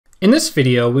In this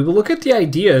video, we will look at the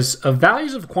ideas of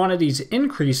values of quantities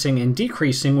increasing and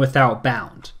decreasing without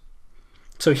bound.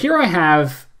 So here I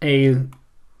have a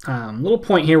little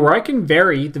point here where I can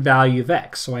vary the value of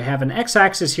x. So I have an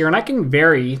x-axis here, and I can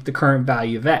vary the current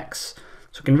value of x.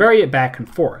 So I can vary it back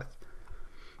and forth.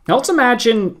 Now let's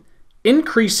imagine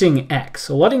increasing x,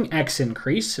 so letting x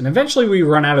increase, and eventually we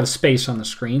run out of space on the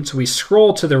screen, so we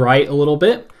scroll to the right a little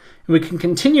bit, and we can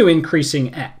continue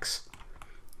increasing x.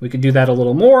 We could do that a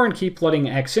little more and keep letting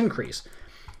x increase.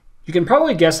 You can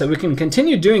probably guess that we can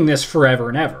continue doing this forever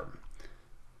and ever.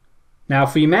 Now,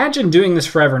 if we imagine doing this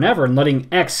forever and ever and letting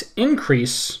x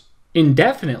increase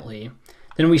indefinitely,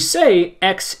 then we say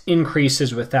x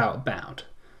increases without bound.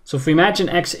 So if we imagine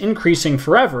x increasing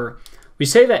forever, we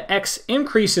say that x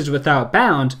increases without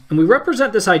bound, and we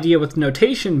represent this idea with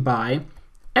notation by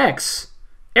x,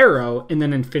 arrow, and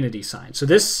then infinity sign. So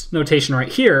this notation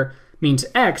right here means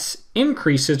x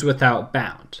increases without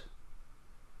bound.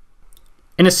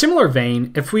 In a similar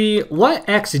vein, if we let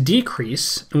x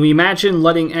decrease, and we imagine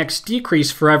letting x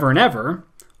decrease forever and ever,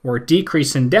 or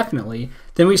decrease indefinitely,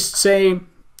 then we say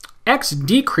x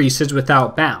decreases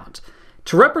without bound.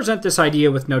 To represent this idea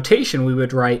with notation, we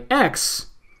would write x,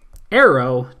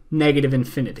 arrow, negative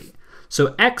infinity.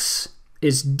 So x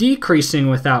is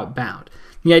decreasing without bound.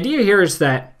 The idea here is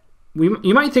that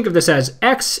you might think of this as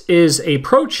x is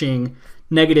approaching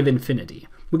negative infinity.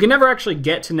 We can never actually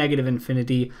get to negative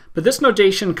infinity, but this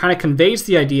notation kind of conveys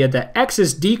the idea that x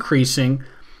is decreasing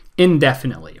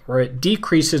indefinitely, or it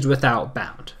decreases without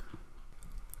bound.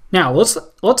 Now let's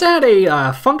add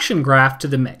a function graph to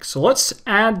the mix. So let's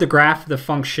add the graph of the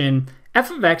function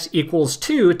f of x equals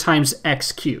 2 times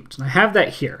x cubed. And I have that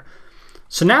here.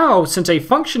 So now, since a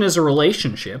function is a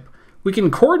relationship, we can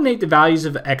coordinate the values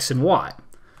of x and y.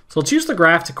 So let's use the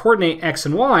graph to coordinate x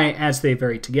and y as they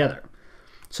vary together.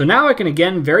 So now I can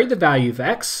again vary the value of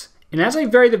x, and as I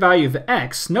vary the value of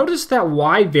x, notice that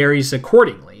y varies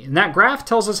accordingly, and that graph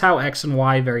tells us how x and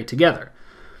y vary together.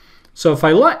 So if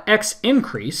I let x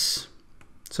increase,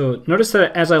 so notice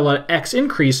that as I let x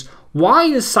increase, y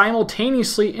is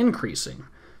simultaneously increasing.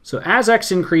 So as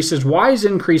x increases, y is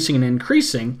increasing and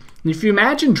increasing, and if you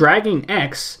imagine dragging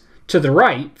x to the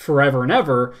right forever and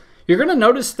ever, you're going to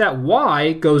notice that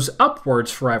y goes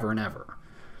upwards forever and ever.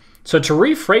 So to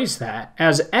rephrase that,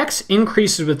 as x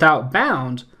increases without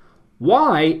bound,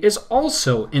 y is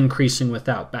also increasing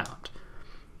without bound.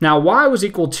 Now y was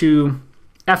equal to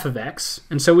f of x,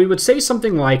 and so we would say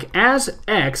something like, as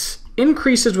x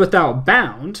increases without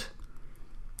bound,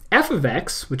 f of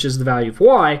x, which is the value of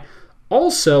y,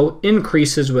 also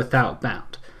increases without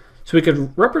bound. So we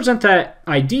could represent that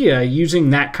idea using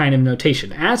that kind of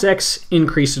notation. As x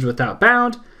increases without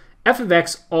bound, f of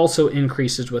x also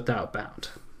increases without bound.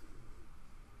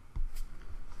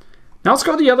 Now let's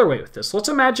go the other way with this. Let's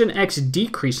imagine x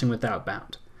decreasing without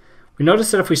bound. We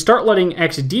notice that if we start letting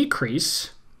x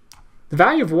decrease, the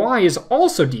value of y is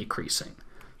also decreasing.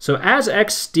 So as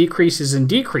x decreases and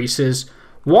decreases,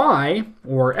 y,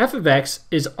 or f of x,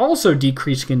 is also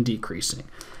decreasing and decreasing.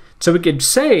 So we could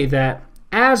say that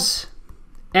as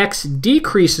x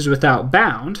decreases without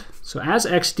bound, so as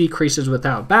x decreases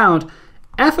without bound,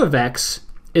 f of x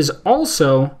is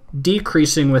also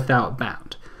decreasing without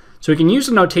bound. So we can use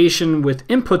a notation with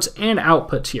inputs and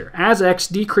outputs here. As x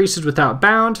decreases without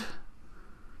bound,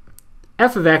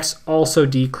 f of x also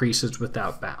decreases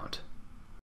without bound.